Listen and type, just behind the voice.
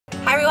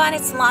everyone,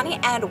 it's Nalanie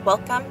and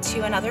welcome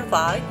to another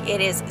vlog.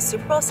 It is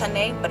Super Bowl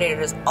Sunday, but it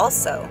is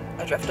also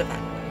a drift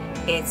event.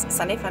 It's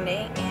Sunday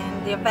Funday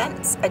and the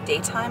event's a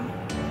daytime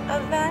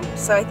event,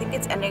 so I think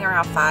it's ending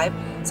around 5,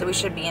 so we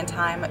should be in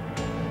time,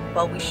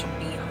 well, we should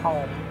be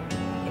home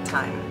in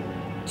time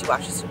to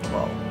watch the Super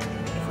Bowl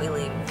if we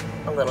leave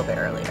a little bit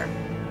earlier.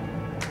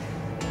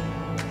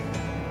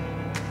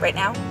 Right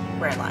now,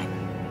 we're in line.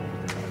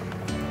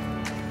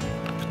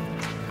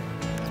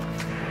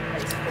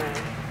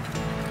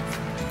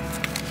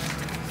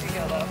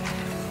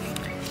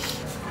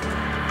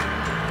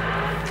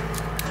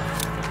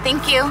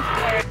 Thank you.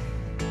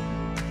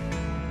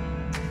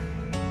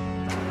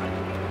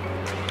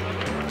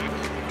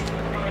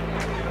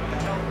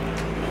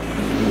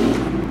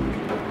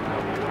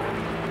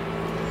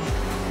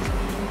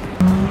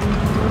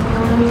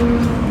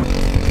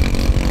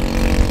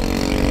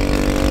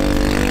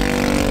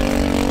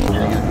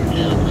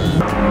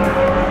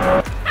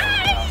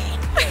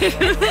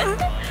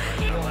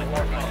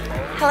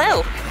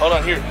 Hello. Hold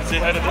on, here. Say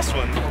hi to this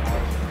one.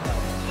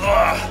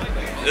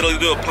 It'll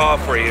do a paw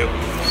for you.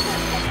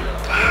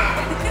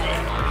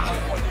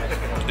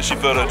 Is she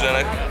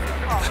photogenic?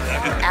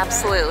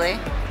 Absolutely.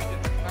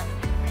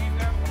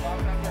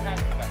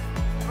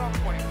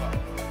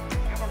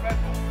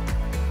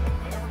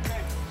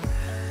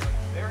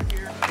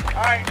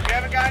 Alright, you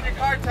haven't gotten your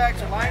car tags,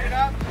 so line it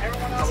up.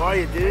 Everyone else. How are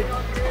you, dude?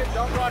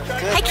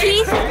 Hi,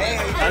 Keith.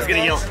 I was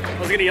gonna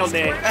yell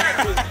nay. I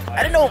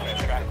didn't know.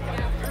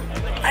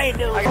 I didn't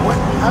know.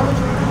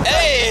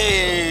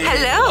 Hey!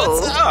 Hello.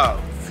 What's up?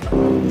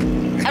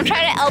 I'm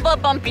trying to elbow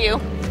bump you.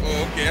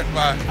 Oh, okay,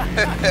 fine.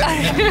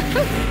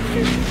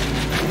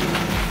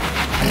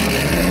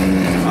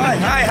 Hi.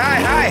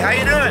 How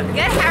you doing?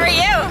 Good, how are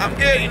you? I'm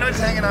good. You know,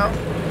 just hanging out.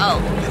 Oh.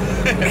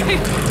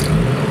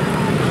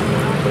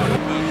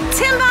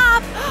 Tim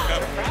Bob!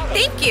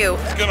 Thank you.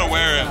 He's gonna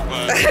wear it,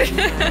 but it's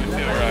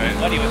alright.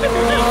 Buddy, what's up?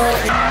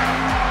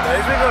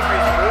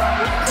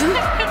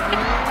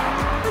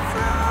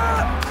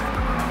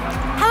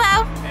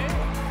 Hello.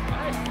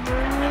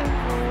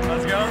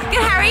 Let's go.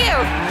 Good, how are you?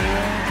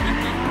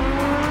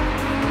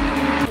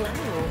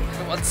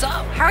 What's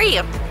up? How are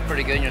you?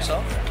 Pretty good, and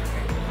yourself?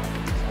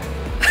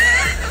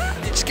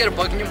 You just get a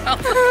bug in your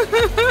mouth?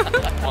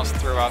 Almost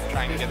threw up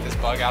trying to get this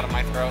bug out of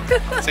my throat.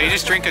 So you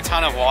just drink a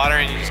ton of water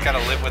and you just gotta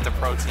live with the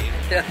protein.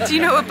 Do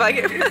you know what bug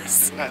it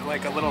was?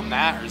 Like a little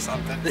gnat or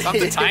something.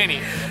 Something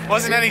tiny.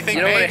 Wasn't anything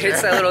You know when it major.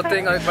 hits that little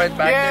thing like right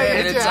back Yeah, there?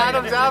 it hits your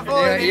Adam's apple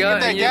and you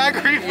get that gag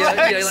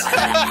reflex.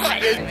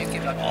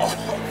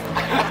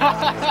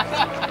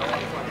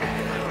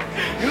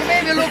 You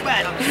made me look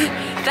bad.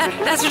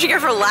 That's what you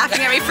get for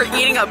laughing at me for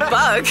eating a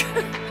bug.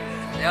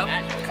 Yep,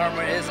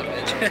 karma is a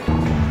bitch.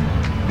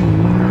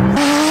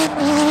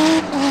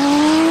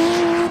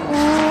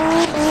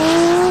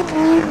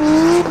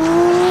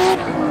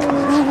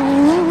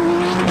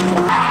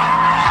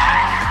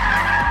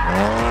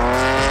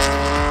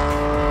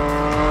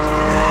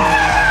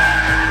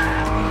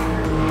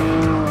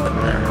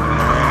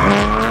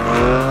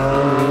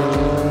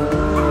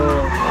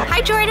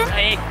 Hi, Jordan.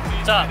 Hey,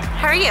 what's up?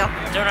 How are you?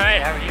 Doing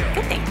alright, how are you?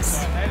 Good,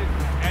 thanks.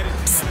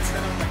 Psst.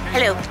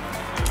 Hello.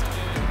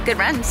 Good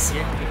runs.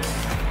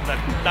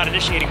 Not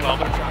initiating well,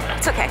 but I'm trying.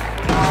 It's okay.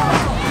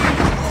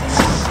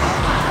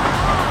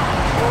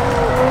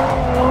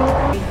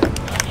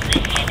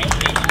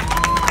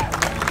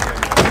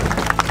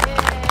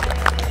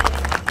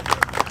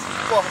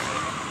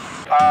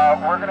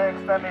 We're gonna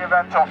extend the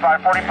event till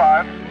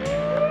 5:45.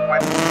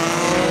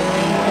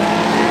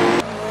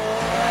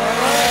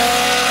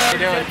 How you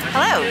doing?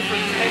 Hello.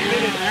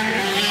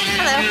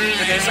 Hello.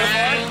 Okay, so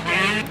far?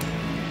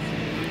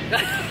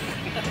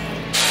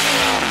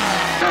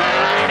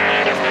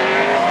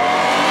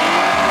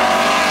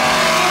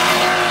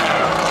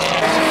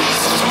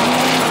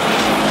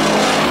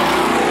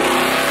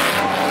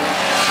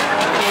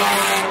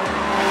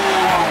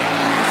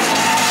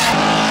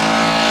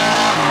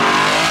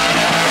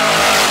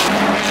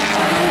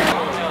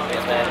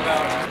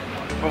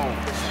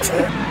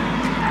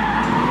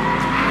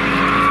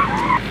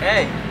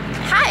 Hey,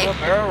 Hi.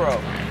 barrel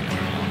roll.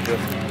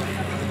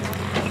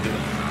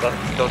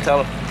 Don't tell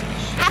him.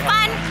 Have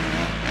fun.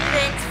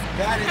 Thanks.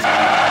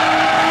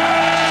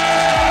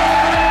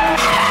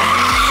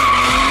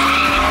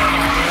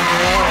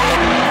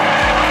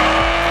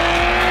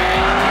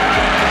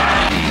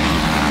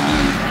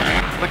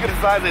 Look at the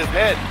size of his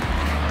head.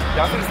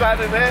 Y'all see the size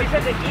of his head? He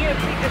said the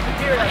EMC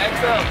disappeared on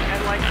XL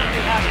and like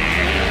something happened.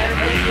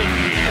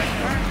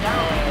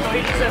 So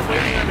he just said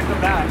waiting for them to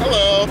come back.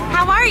 Hello.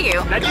 How are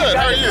you? That dude Good,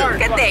 got how are his you? car.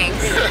 Good, thanks.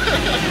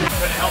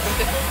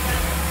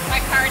 My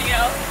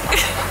cardio.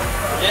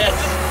 Yes.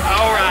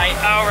 Alright.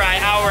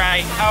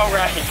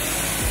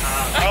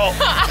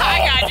 I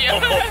got you.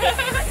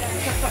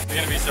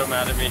 You're gonna be so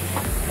mad at me.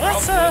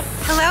 What's up?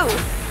 Hello.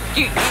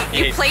 You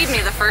played me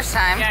the first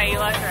time. Yeah, you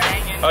left her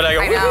hanging. Oh, did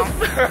I I go?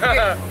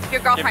 know.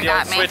 Your girlfriend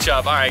got me. Switch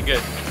up. All right,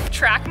 good.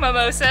 Track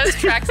mimosas,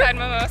 trackside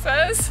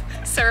mimosas,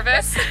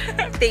 service.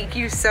 Thank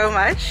you so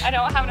much. I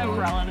don't have an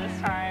umbrella this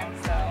time,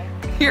 so.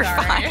 You're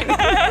sorry.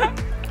 fine.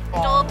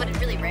 Dole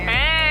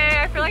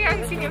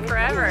taking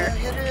forever.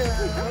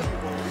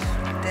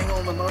 Dang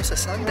old Mimosa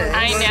Sunday.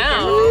 I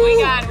know.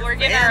 We're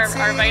getting our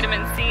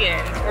vitamin C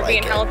in. We're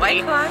being healthy.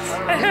 White claws.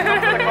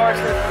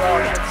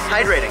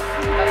 Hydrating.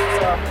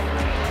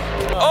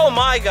 Oh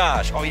my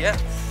gosh. Oh yeah.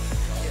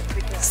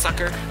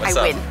 Sucker. What's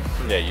I up?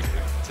 win. Yeah, you do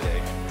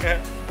today.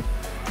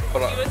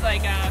 Hold on. He was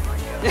like,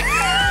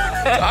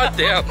 God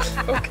damn.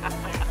 Okay.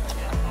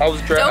 I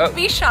was Don't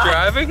be shy.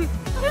 driving.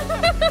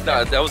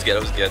 No, that was good.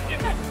 That was good.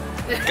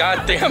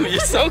 God damn it, you're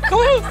so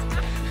close.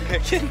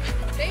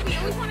 baby, you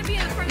always want to be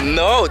in front of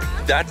No,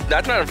 that's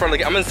not in front of the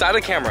camera. I'm inside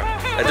the camera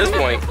at this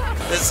point.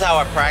 This is how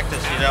I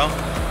practice, you know?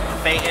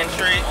 Feint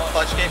entry,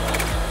 clutch kick.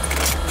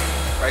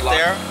 Right Lock.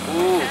 there.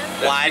 Ooh,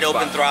 Wide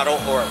open throttle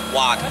or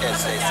walk,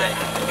 as they say.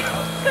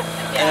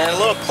 And then a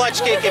little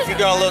clutch kick if you're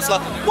going a little slow.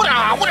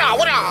 Wada, wada,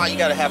 wada. You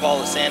gotta have all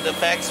the sand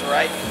effects,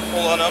 right?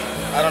 Pull on them.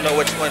 I don't know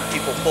which one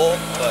people pull,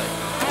 but.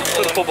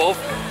 Pull both.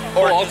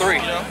 Or all just, three.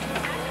 You know?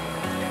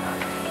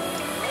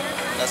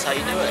 That's how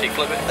you do it. Kick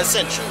flip it.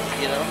 Essentially,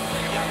 you know?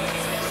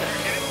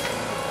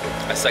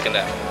 I second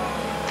that.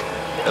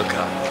 Oh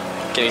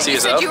god. Can you see You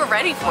yourself? said you were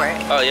ready for it.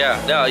 Oh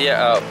yeah. No,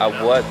 yeah. I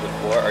was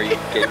before. Are you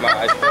getting my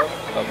eyes broke?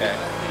 Okay.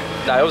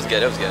 No, it was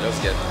good. It was good. It was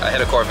good. I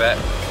hit a Corvette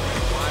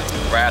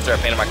right after I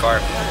painted my car.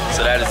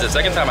 So that is the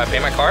second time I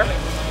paint my car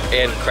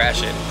and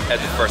crash it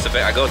at the first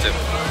event I go to.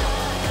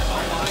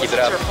 Keep it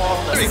up.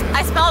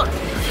 I smelled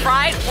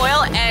fried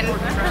oil and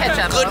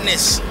ketchup.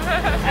 Goodness.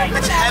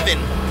 It's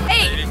heaven.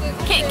 Hey,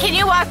 can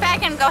you walk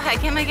back and go hug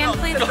him again,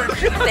 please?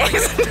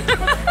 Thanks.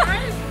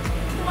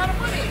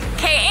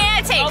 Okay,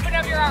 and take. Open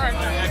up your arms.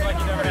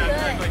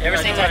 You ever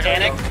seen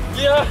Titanic?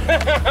 Yeah.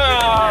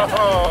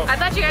 I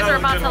thought you guys were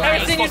about to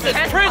like. Everything you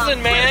said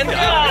prison, man.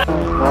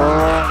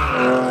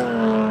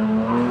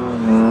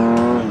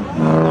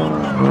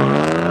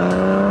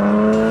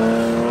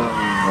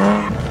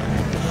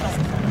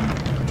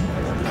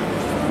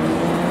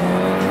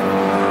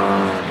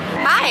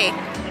 Hi.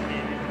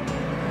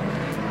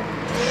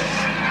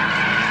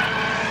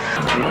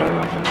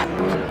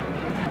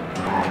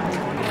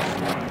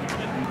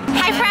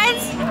 Hi,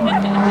 friends.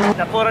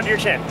 Now pull it under your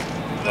chin.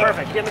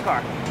 Perfect. Get in the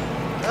car.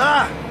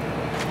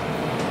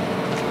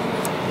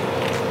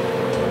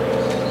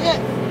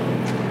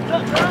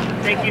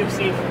 Thank you,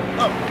 Steve.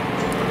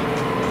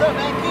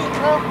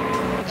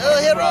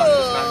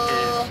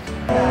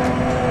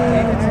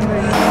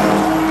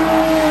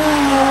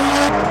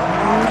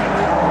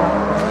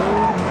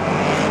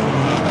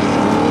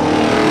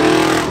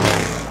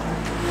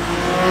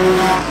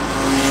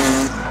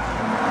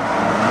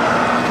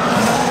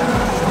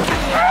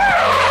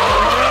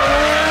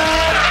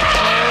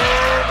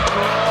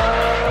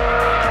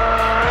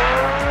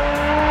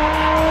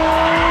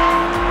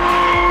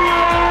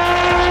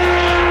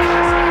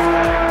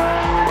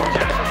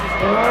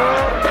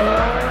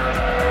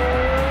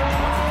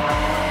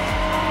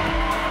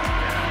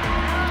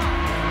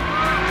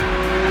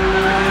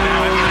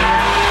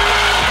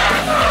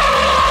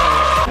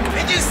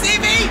 Did you see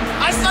me?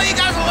 I saw you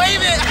guys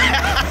waving.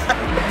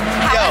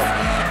 Yo,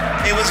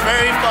 it was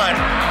very fun.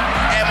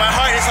 And my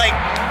heart is like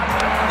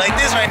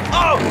this, right?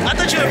 Oh, I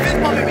thought you were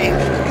fist bumping me.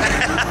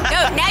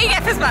 No, now you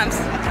get fist bumps.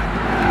 It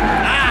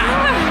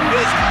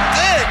was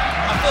good.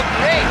 I feel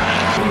great.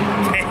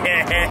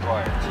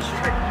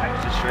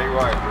 Just straight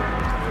wire.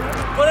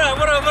 What up?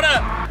 What up? What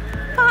up?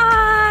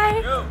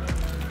 Bye.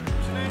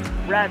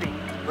 Rabby.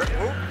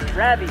 Who?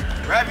 Rabby.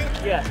 Ravi?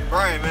 Yeah.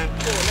 Brian, man.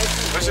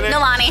 What's your name?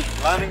 Nalanie.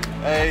 Lonnie.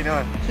 Hey, how you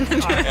doing?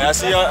 Yeah, I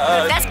see you.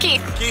 That's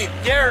Keith. Keith.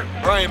 Garrett.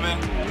 Brian, man.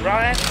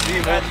 Ryan. See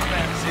you, man.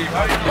 See you.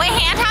 Wait,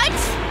 hand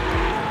hugs?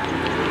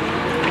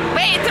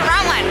 Wait, it's the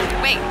wrong one.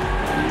 Wait.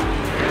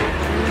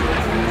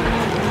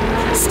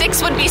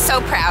 Sticks would be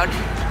so proud.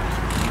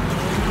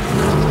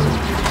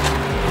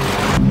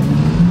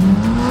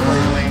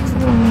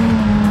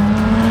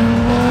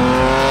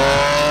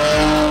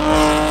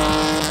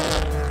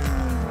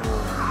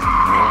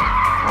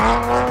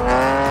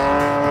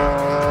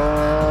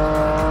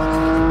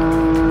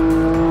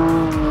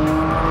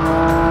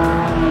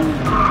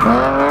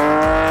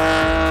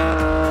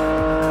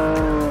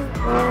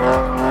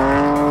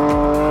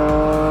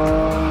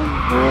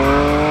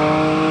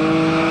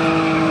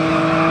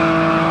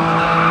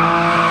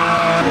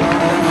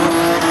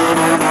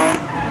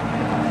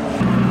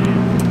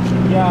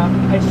 Yeah,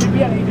 I should be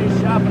at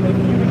AJ's shop and they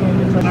can give me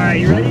it. Alright,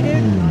 you ready,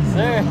 dude?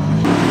 Sir.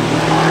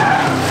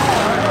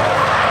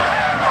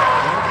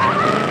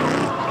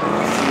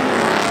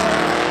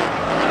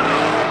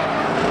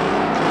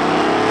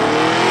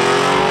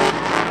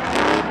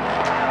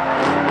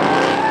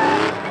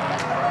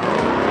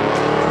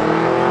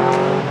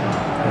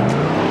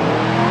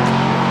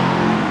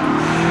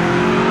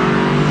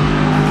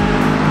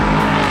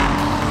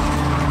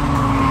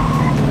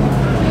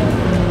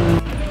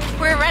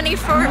 We're ready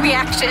for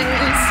reactions.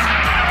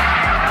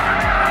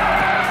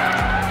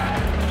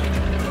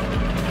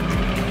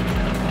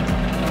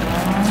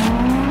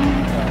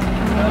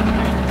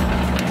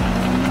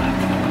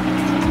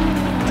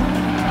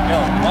 Yo,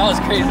 that was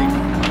crazy.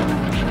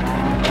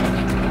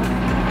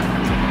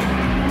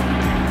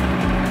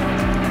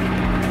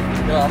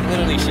 Yo, I'm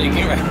literally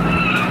shaking right now.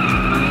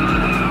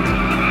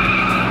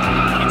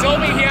 He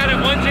told me he had a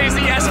 1JZ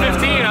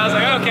S15. I was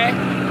like, oh, okay.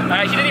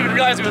 He didn't even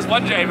realize it was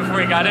 1J before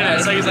he got in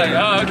it, so he's like,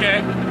 oh,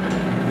 okay.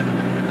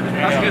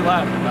 That's a good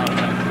lap.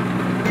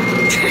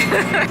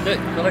 Good,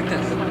 go like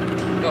this.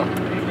 Go.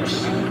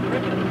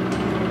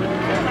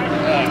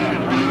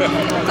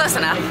 Close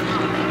enough.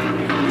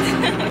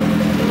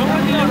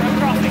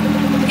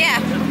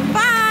 Yeah.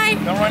 Bye.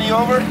 Don't run you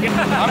over?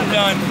 I'm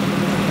done.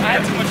 I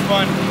had too much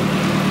fun.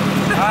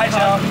 Hi,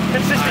 Joe.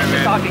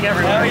 Consistent talking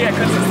everywhere. Oh, yeah,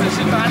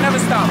 consistent. I never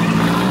stop.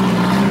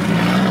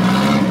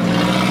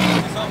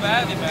 So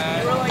badly,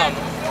 man.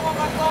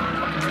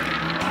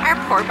 Our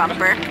poor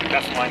bumper.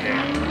 That's my name.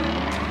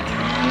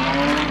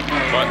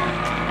 What?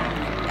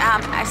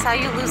 I saw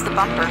you lose the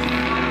bumper.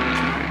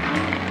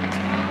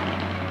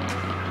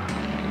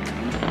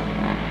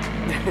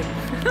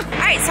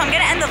 Alright, so I'm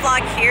gonna end the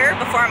vlog here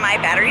before my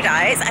battery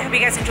dies. I hope you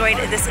guys enjoyed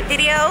this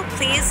video.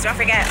 Please don't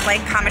forget,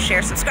 like, comment,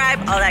 share, subscribe,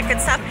 all that good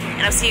stuff.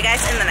 And I'll see you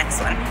guys in the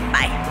next one.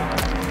 Bye.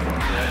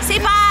 Say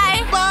bye!